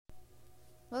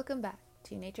Welcome back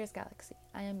to Nature's Galaxy.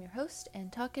 I am your host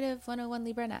and talkative 101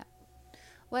 Libra Nat.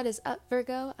 What is up,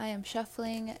 Virgo? I am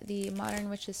shuffling the Modern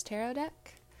Witches Tarot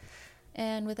deck.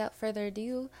 And without further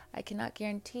ado, I cannot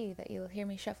guarantee that you will hear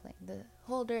me shuffling the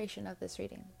whole duration of this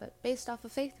reading, but based off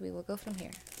of faith, we will go from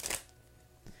here.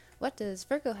 What does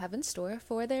Virgo have in store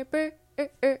for their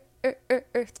birthday?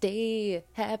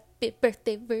 Happy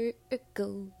birthday,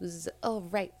 Virgos. All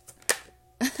right.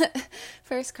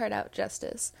 First card out,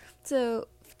 Justice. So,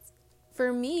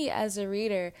 for me as a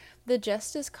reader, the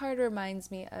Justice card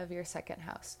reminds me of your second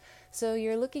house. So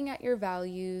you're looking at your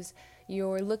values,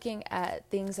 you're looking at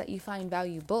things that you find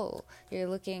valuable, you're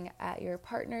looking at your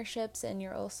partnerships, and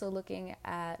you're also looking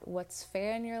at what's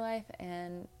fair in your life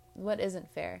and what isn't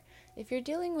fair. If you're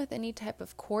dealing with any type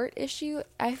of court issue,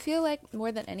 I feel like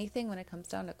more than anything when it comes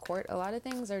down to court, a lot of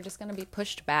things are just going to be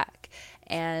pushed back.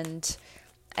 And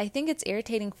I think it's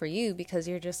irritating for you because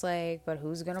you're just like, but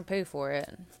who's going to pay for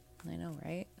it? I know,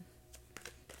 right?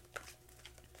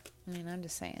 I mean, I'm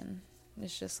just saying.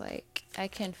 It's just like, I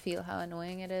can feel how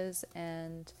annoying it is.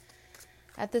 And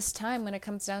at this time, when it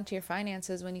comes down to your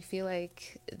finances, when you feel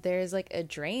like there's like a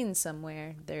drain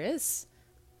somewhere, there is.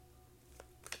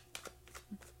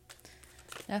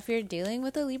 Now, if you're dealing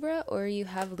with a Libra or you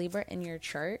have Libra in your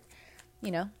chart,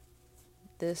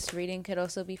 this reading could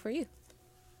also be for you.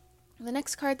 The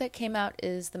next card that came out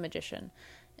is the Magician.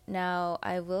 Now,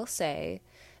 I will say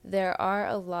there are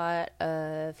a lot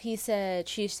of he said,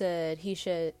 she said, he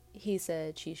said,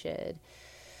 she should,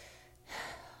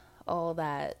 all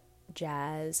that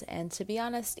jazz. And to be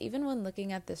honest, even when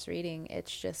looking at this reading,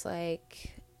 it's just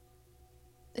like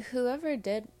whoever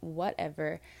did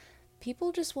whatever,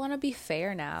 people just want to be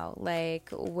fair now. Like,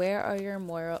 where are your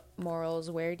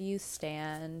morals? Where do you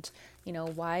stand?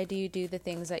 Why do you do the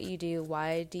things that you do?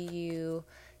 Why do you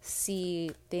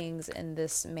see things in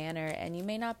this manner? And you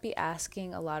may not be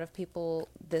asking a lot of people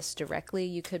this directly.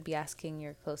 You could be asking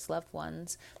your close loved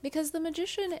ones, because the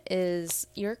Magician is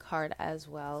your card as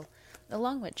well,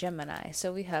 along with Gemini.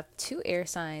 So we have two air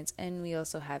signs, and we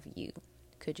also have you.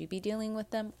 Could you be dealing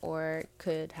with them, or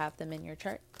could have them in your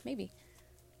chart? Maybe.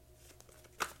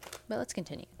 But let's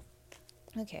continue.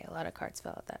 Okay, a lot of cards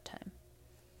fell at that time.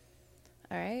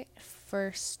 Alright,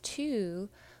 first two,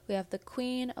 we have the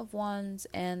Queen of Wands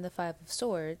and the Five of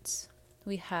Swords.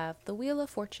 We have the Wheel of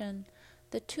Fortune,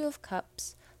 the Two of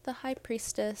Cups, the High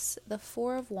Priestess, the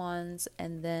Four of Wands,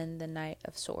 and then the Knight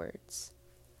of Swords.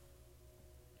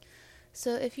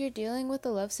 So if you're dealing with a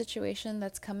love situation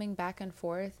that's coming back and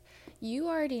forth, you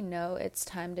already know it's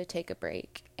time to take a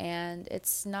break. And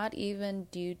it's not even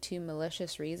due to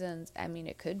malicious reasons. I mean,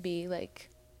 it could be like,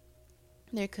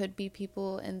 there could be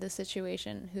people in this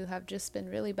situation who have just been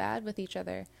really bad with each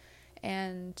other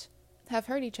and have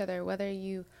hurt each other, whether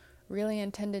you really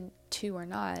intended to or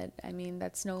not. I mean,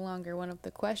 that's no longer one of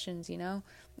the questions,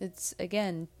 It's,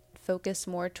 again, focus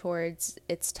more towards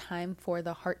it's time for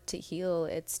the heart to heal.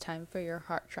 It's time for your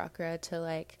heart chakra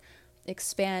to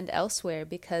expand elsewhere,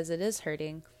 because it is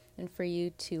hurting. And for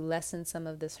you to lessen some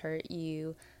of this hurt,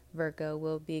 you, Virgo,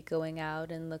 will be going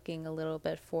out and looking a little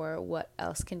bit for what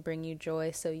else can bring you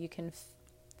joy, so you can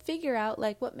figure out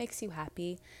what makes you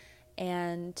happy.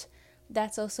 And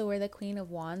that's also where the Queen of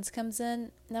Wands comes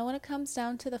in. Now, when it comes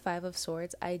down to the Five of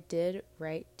Swords, I did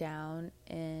write down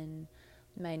in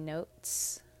my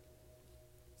notes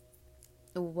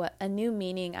what a new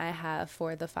meaning I have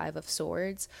for the Five of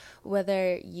Swords,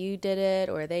 whether you did it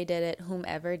or they did it,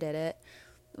 whomever did it.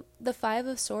 The Five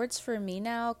of Swords for me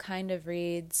now kind of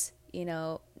reads,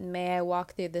 may I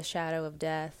walk through the shadow of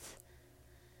death,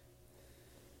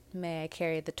 may I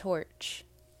carry the torch.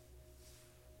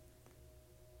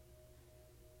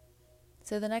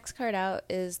 So the next card out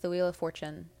is the Wheel of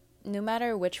Fortune. No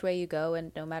matter which way you go,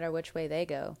 and no matter which way they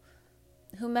go,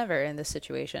 whomever in this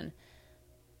situation,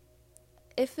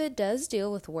 if it does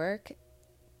deal with work,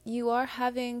 you are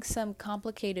having some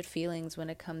complicated feelings when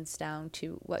it comes down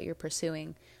to what you're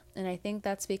pursuing. And I think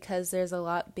that's because there's a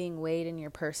lot being weighed in your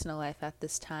personal life at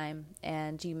this time.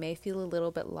 And you may feel a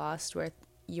little bit lost where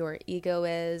your ego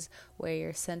is, where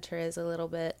your center is a little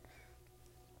bit.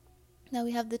 Now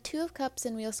we have the Two of Cups,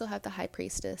 and we also have the High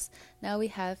Priestess. Now we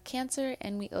have Cancer,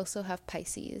 and we also have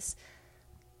Pisces.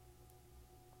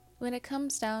 When it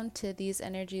comes down to these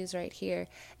energies right here,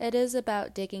 it is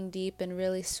about digging deep and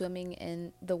really swimming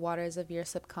in the waters of your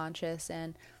subconscious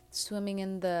and swimming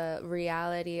in the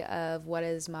reality of what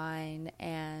is mine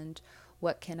and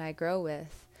what can I grow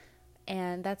with.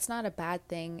 And that's not a bad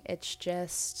thing. It's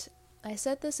just, I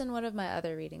said this in one of my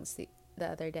other readings the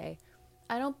other day.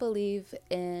 I don't believe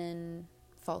in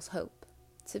false hope.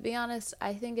 To be honest,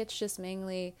 I think it's just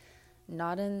mainly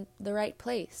not in the right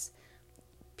place.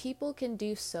 people can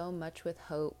do so much with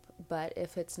hope, but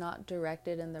if it's not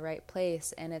directed in the right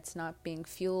place and it's not being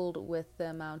fueled with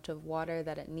the amount of water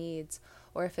that it needs,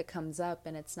 or if it comes up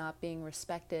and it's not being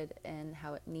respected in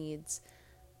how it needs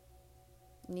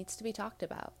to be talked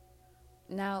about.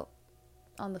 Now,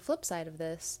 on the flip side of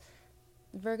this,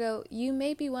 Virgo, you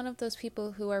may be one of those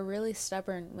people who are really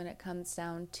stubborn when it comes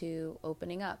down to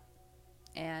opening up.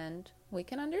 And we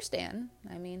can understand.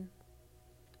 I mean,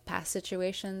 past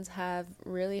situations have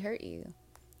really hurt you.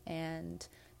 And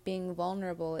being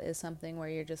vulnerable is something where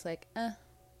you're just like, I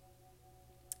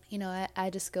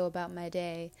just go about my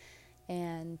day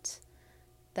and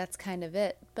that's kind of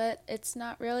it. But it's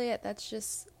not really it.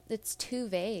 It's too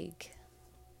vague.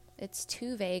 It's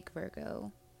too vague,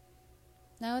 Virgo.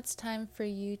 Now it's time for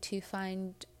you to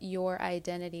find your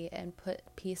identity and put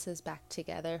pieces back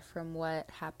together from what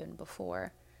happened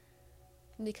before.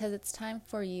 Because it's time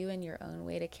for you in your own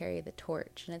way to carry the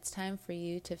torch. And it's time for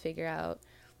you to figure out,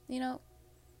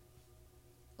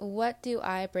 what do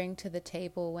I bring to the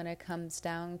table when it comes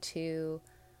down to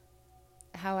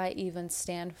how I even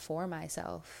stand for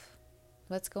myself?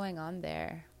 What's going on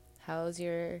there? How's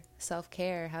your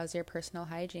self-care? How's your personal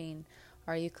hygiene?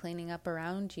 Are you cleaning up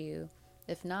around you?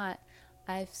 If not,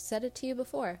 I've said it to you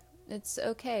before. It's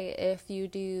okay if you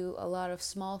do a lot of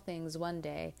small things one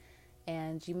day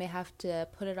and you may have to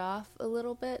put it off a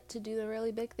little bit to do the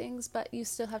really big things, but you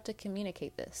still have to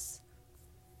communicate this.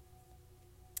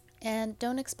 And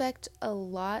don't expect a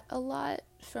lot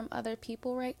from other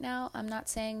people right now. I'm not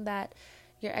saying that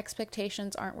your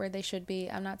expectations aren't where they should be.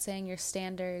 I'm not saying your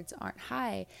standards aren't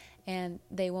high and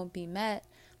they won't be met.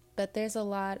 But there's a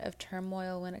lot of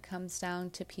turmoil when it comes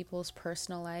down to people's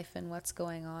personal life and what's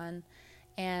going on.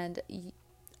 And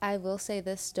I will say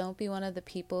this, don't be one of the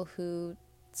people who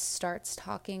starts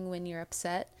talking when you're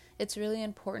upset. It's really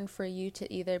important for you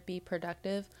to either be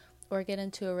productive or get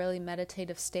into a really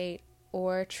meditative state,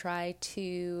 or try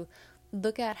to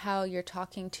look at how you're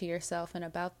talking to yourself and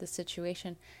about the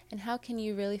situation and how can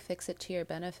you really fix it to your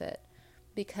benefit.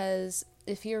 Because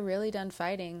if you're really done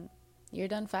fighting, you're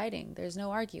done fighting. There's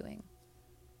no arguing.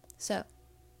 So,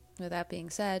 with that being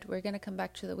said, we're going to come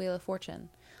back to the Wheel of Fortune.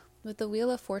 With the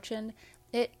Wheel of Fortune,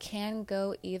 it can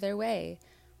go either way.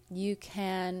 You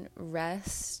can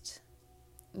rest.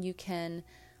 You can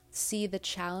see the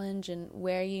challenge and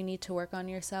where you need to work on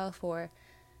yourself, or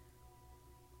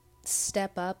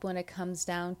step up when it comes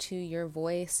down to your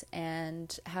voice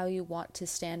and how you want to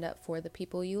stand up for the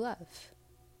people you love.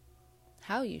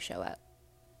 How you show up.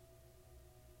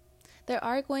 There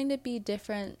are going to be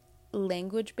different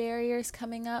language barriers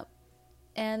coming up,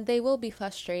 and they will be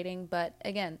frustrating, but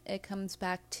again, it comes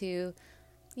back to,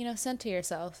 center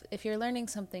yourself. If you're learning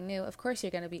something new, of course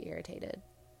you're going to be irritated.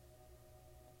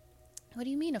 What do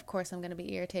you mean, of course I'm going to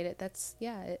be irritated?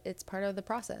 It's part of the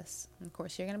process. Of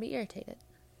course you're going to be irritated.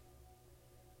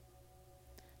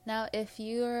 Now, if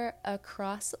you're a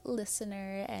cross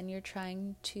listener and you're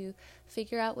trying to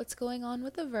figure out what's going on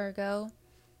with a Virgo,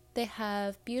 they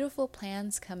have beautiful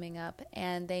plans coming up,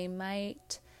 and they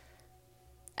might,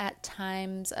 at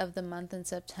times of the month in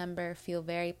September, feel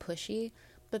very pushy,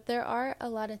 but there are a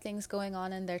lot of things going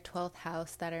on in their 12th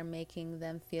house that are making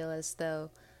them feel as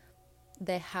though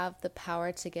they have the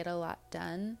power to get a lot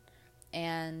done.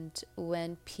 And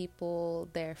when people,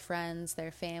 their friends,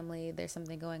 their family, there's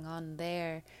something going on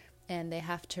there and they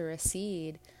have to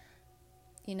recede,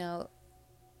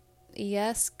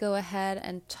 yes, go ahead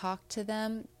and talk to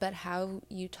them, but how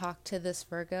you talk to this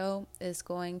Virgo is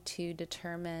going to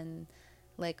determine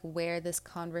where this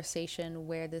conversation,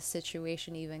 where this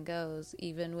situation even goes,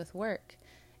 even with work.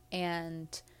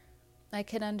 And I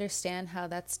can understand how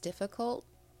that's difficult.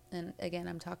 And again,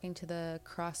 I'm talking to the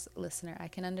cross listener. I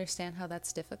can understand how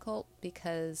that's difficult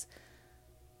because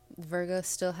Virgo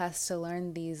still has to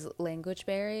learn these language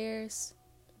barriers,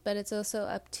 but it's also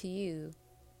up to you.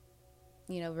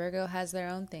 Virgo has their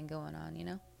own thing going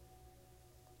on,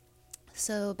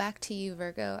 So back to you,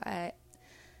 Virgo.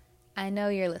 I know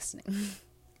you're listening.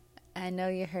 I know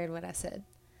you heard what I said.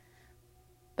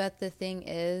 But the thing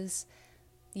is,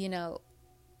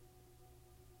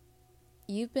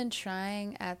 you've been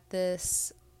trying at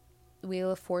this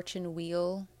Wheel of Fortune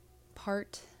wheel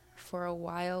part for a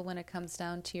while when it comes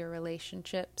down to your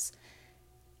relationships.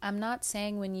 I'm not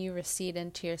saying when you recede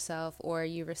into yourself, or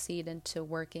you recede into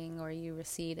working, or you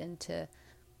recede into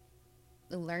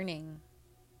learning,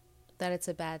 that it's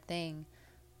a bad thing.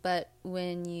 But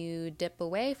when you dip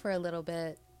away for a little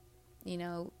bit,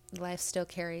 life still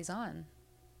carries on.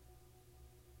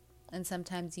 And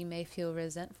sometimes you may feel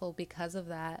resentful because of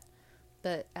that.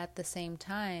 But at the same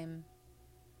time,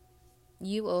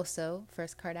 you also,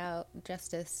 first card out,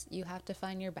 Justice, you have to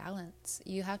find your balance.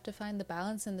 You have to find the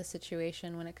balance in the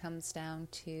situation when it comes down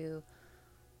to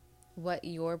what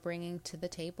you're bringing to the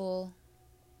table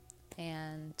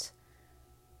and,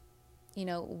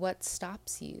 what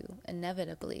stops you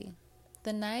inevitably.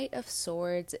 The Knight of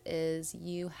Swords is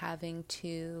you having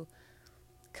to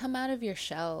come out of your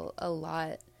shell a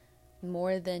lot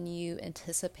more than you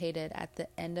anticipated at the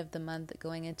end of the month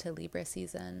going into Libra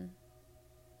season.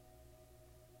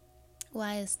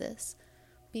 Why is this?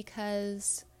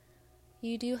 Because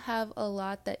you do have a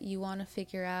lot that you want to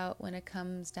figure out when it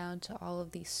comes down to all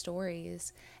of these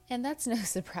stories. And that's no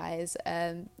surprise.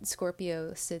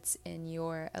 Scorpio sits in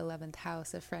your 11th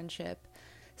house of friendship.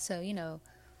 So,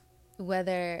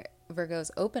 whether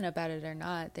Virgo's open about it or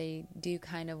not, they do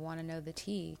kind of want to know the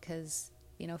tea because,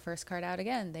 first card out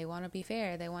again, they want to be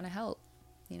fair, they want to help,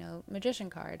 Magician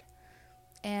card.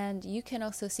 And you can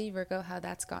also see, Virgo, how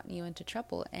that's gotten you into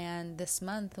trouble. And this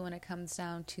month, when it comes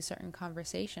down to certain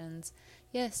conversations,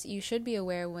 yes, you should be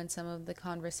aware when some of the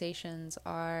conversations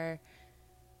are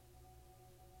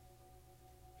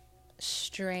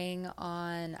straying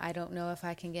on, I don't know if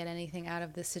I can get anything out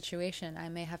of this situation. I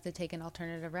may have to take an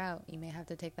alternative route. You may have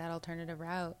to take that alternative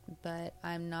route, but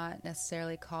I'm not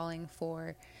necessarily calling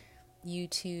for you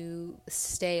to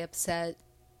stay upset,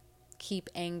 keep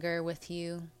anger with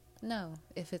you. No,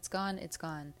 if it's gone, it's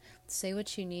gone. Say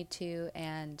what you need to,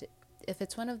 and if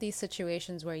it's one of these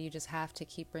situations where you just have to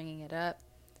keep bringing it up,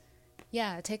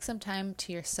 yeah, take some time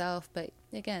to yourself, but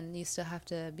again, you still have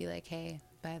to be like, hey,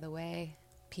 by the way,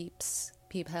 peep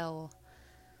hell,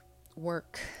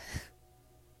 work.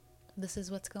 This is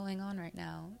what's going on right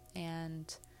now,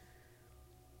 and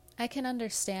I can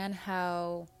understand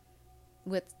how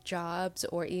with jobs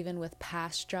or even with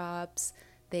past jobs,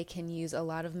 they can use a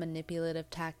lot of manipulative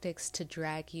tactics to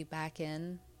drag you back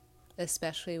in,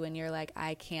 especially when you're like,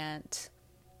 I can't,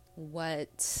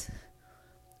 what?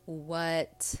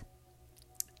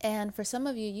 And for some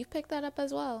of you, you've picked that up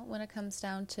as well when it comes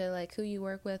down to like who you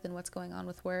work with and what's going on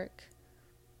with work,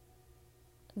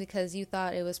 because you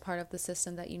thought it was part of the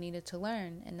system that you needed to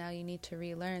learn, and now you need to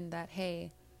relearn that,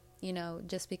 hey,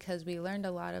 just because we learned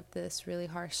a lot of this really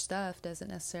harsh stuff doesn't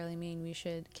necessarily mean we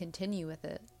should continue with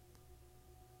it.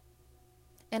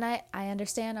 And I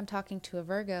understand I'm talking to a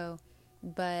Virgo,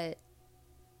 but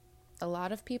a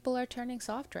lot of people are turning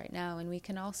soft right now, and we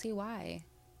can all see why.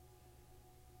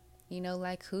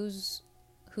 Like who's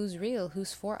real,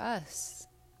 who's for us?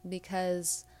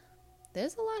 Because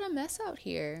there's a lot of mess out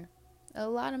here. A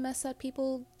lot of mess that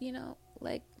people,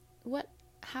 like what,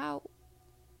 how,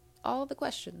 all the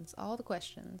questions.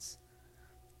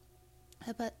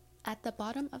 But at the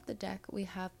bottom of the deck, we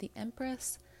have the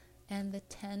Empress and the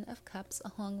 10 of Cups,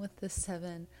 along with the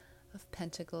 7 of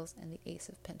Pentacles and the Ace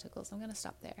of Pentacles. I'm going to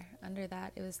stop there. Under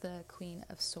that, it was the Queen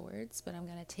of Swords, but I'm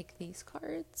going to take these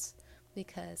cards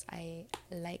because I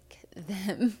like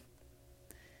them.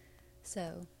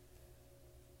 So,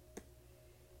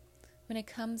 when it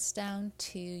comes down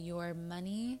to your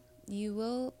money, you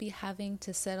will be having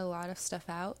to set a lot of stuff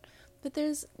out, but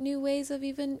there's new ways of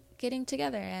even getting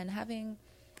together and having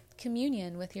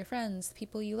communion with your friends,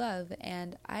 people you love,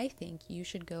 and I think you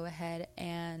should go ahead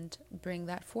and bring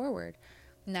that forward.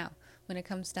 Now, when it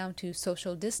comes down to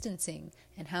social distancing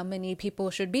and how many people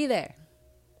should be there,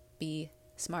 be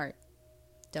smart.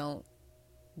 Don't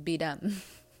be dumb.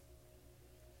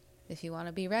 If you want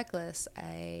to be reckless,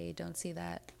 I don't see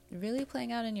that really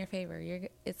playing out in your favor.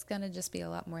 It's going to just be a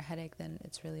lot more headache than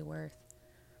it's really worth.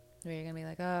 Where you're going to be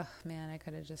like, oh man, I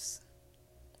could have just,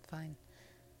 fine.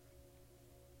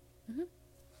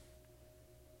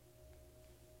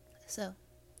 So,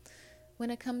 when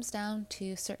it comes down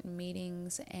to certain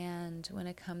meetings, and when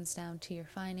it comes down to your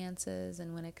finances,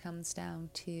 and when it comes down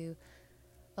to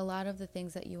a lot of the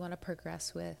things that you want to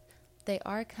progress with, they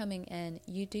are coming in.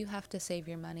 You do have to save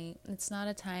your money. It's not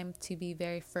a time to be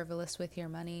very frivolous with your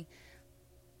money.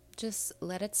 Just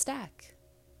let it stack.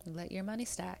 Let your money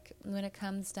stack. When it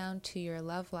comes down to your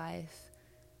love life,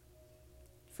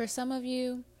 for some of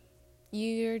you,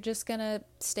 you're just gonna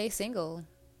stay single.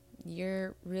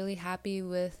 You're really happy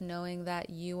with knowing that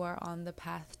you are on the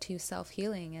path to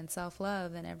self-healing and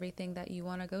self-love and everything that you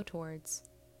want to go towards.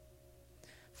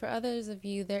 For others of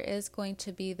you, there is going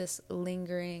to be this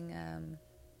lingering,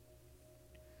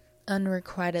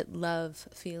 unrequited love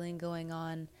feeling going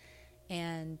on,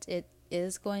 and it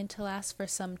is going to last for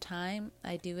some time.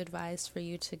 I do advise for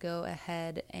you to go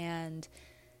ahead and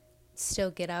still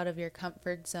get out of your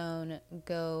comfort zone,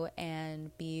 go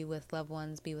and be with loved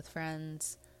ones, be with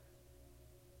friends,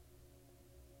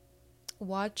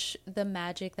 Watch the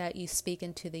magic that you speak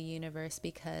into the universe,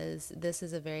 because this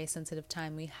is a very sensitive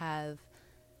time. We have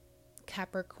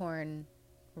Capricorn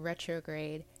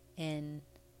retrograde in,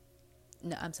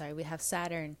 no, I'm sorry, we have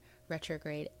Saturn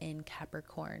retrograde in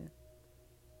Capricorn.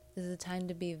 This is a time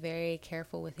to be very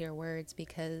careful with your words,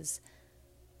 because,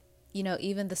 you know,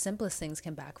 even the simplest things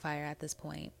can backfire at this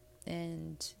point,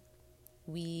 and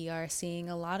we are seeing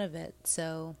a lot of it.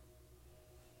 So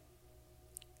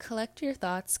collect your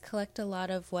thoughts, collect a lot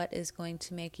of what is going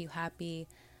to make you happy.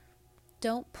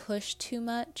 Don't push too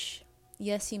much.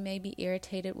 Yes, you may be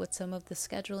irritated with some of the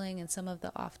scheduling and some of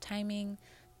the off timing,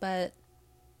 but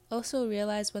also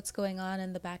realize what's going on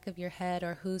in the back of your head,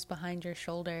 or who's behind your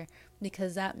shoulder,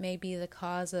 because that may be the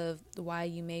cause of why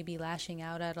you may be lashing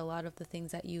out at a lot of the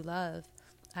things that you love.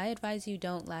 I advise you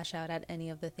don't lash out at any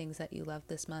of the things that you love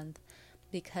this month,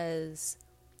 because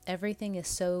everything is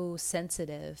so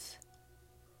sensitive.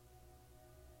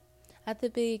 At the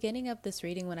beginning of this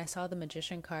reading, when I saw the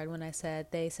Magician card, when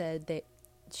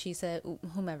she said,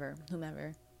 whomever.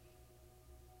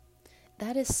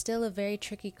 That is still a very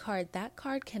tricky card. That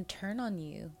card can turn on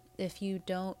you if you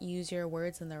don't use your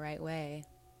words in the right way.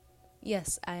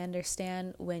 Yes, I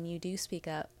understand when you do speak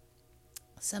up.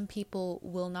 Some people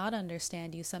will not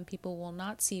understand you. Some people will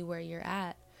not see where you're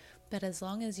at. But as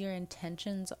long as your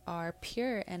intentions are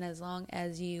pure, and as long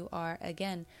as you are,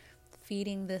 again,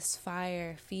 feeding this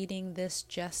fire, feeding this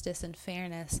justice and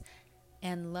fairness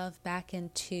and love back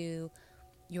into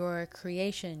your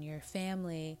creation, your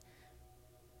family,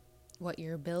 what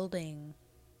you're building,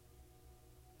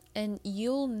 and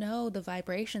you'll know the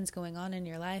vibrations going on in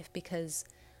your life, because,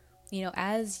 you know,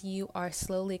 as you are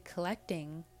slowly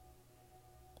collecting,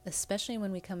 especially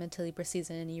when we come into Libra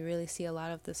season and you really see a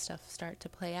lot of this stuff start to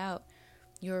play out,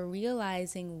 you're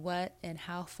realizing what and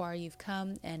how far you've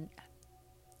come, and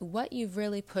what you've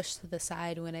really pushed to the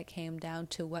side when it came down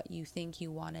to what you think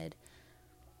you wanted.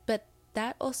 But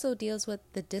that also deals with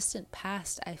the distant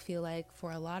past, I feel like,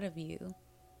 for a lot of you,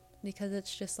 because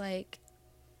it's just like,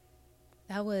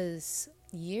 that was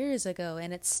years ago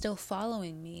and it's still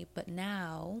following me, but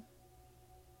now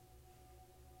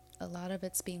a lot of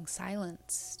it's being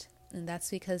silenced. And that's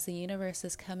because the universe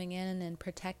is coming in and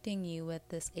protecting you with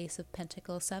this Ace of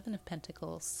Pentacles, Seven of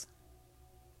Pentacles.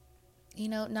 You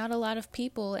know, not a lot of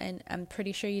people, and I'm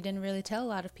pretty sure you didn't really tell a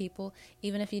lot of people,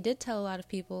 even if you did tell a lot of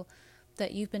people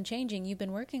that you've been changing, you've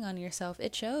been working on yourself,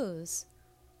 it shows.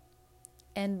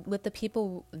 And with the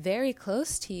people very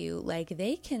close to you, like,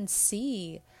 they can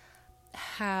see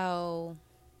how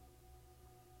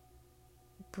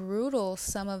brutal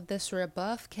some of this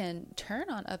rebuff can turn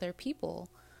on other people.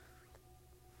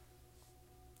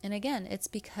 And again, it's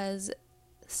because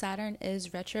Saturn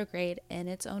is retrograde in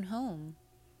its own home.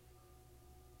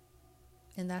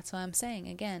 And that's why I'm saying,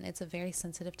 again, it's a very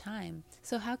sensitive time.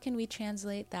 So how can we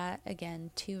translate that again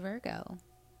to Virgo?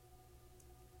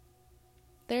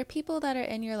 There are people that are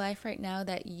in your life right now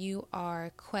that you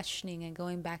are questioning and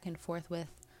going back and forth with.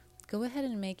 Go ahead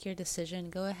and make your decision.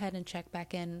 Go ahead and check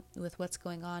back in with what's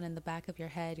going on in the back of your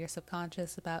head, your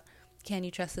subconscious, about, can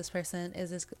you trust this person? Is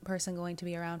this person going to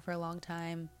be around for a long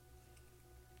time?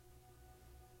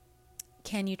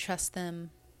 Can you trust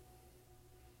them?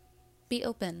 Be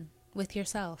open with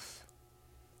yourself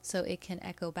so it can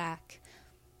echo back.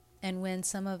 And when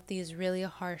some of these really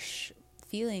harsh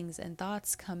feelings and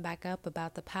thoughts come back up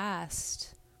about the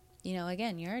past, you know,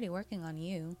 again, you're already working on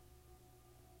you.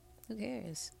 Who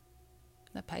cares?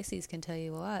 That Pisces can tell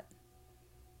you a lot.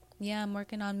 Yeah, I'm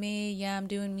working on me. Yeah, I'm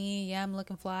doing me. Yeah, I'm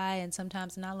looking fly, and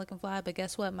sometimes I'm not looking fly, but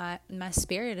guess what? My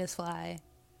spirit is fly.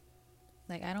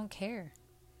 Like, I don't care.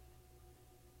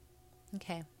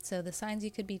 Okay, so the signs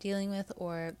you could be dealing with,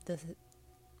 or the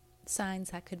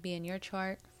signs that could be in your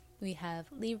chart, we have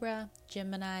Libra,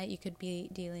 Gemini. You could be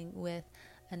dealing with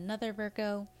another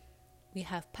Virgo. We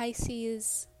have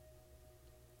Pisces.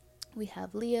 We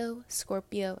have Leo,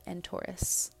 Scorpio, and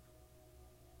Taurus.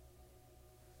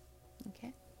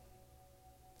 Okay.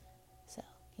 So,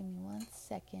 give me 1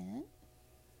 second.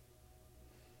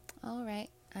 All right,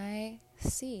 I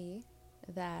see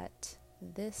that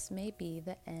this may be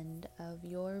the end of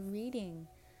your reading.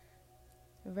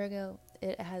 Virgo,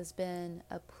 it has been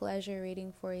a pleasure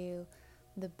reading for you.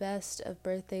 The best of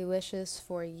birthday wishes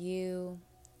for you.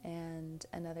 And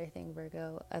another thing,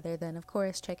 Virgo, other than, of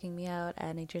course, checking me out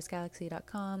at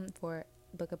naturesgalaxy.com for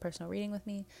book a personal reading with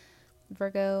me.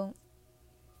 Virgo,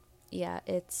 yeah,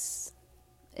 it's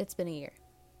been a year.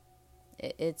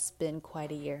 It's been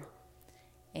quite a year.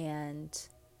 And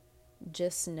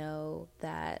just know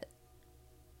that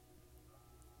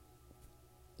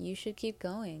you should keep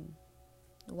going.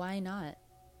 Why not?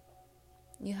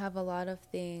 You have a lot of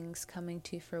things coming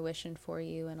to fruition for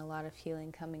you and a lot of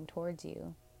healing coming towards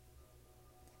you.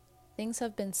 Things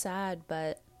have been sad,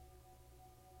 but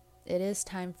it is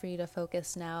time for you to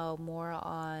focus now more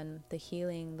on the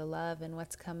healing, the love, and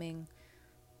what's coming.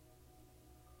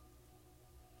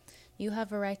 You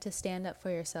have a right to stand up for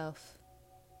yourself,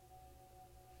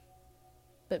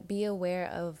 but be aware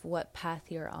of what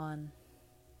path you're on.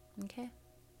 Okay?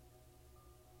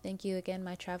 Thank you again,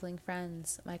 my traveling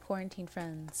friends, my quarantine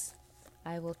friends.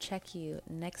 I will check you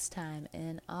next time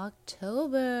in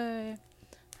October.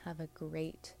 Have a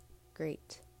great,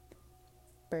 great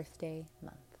birthday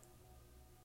month.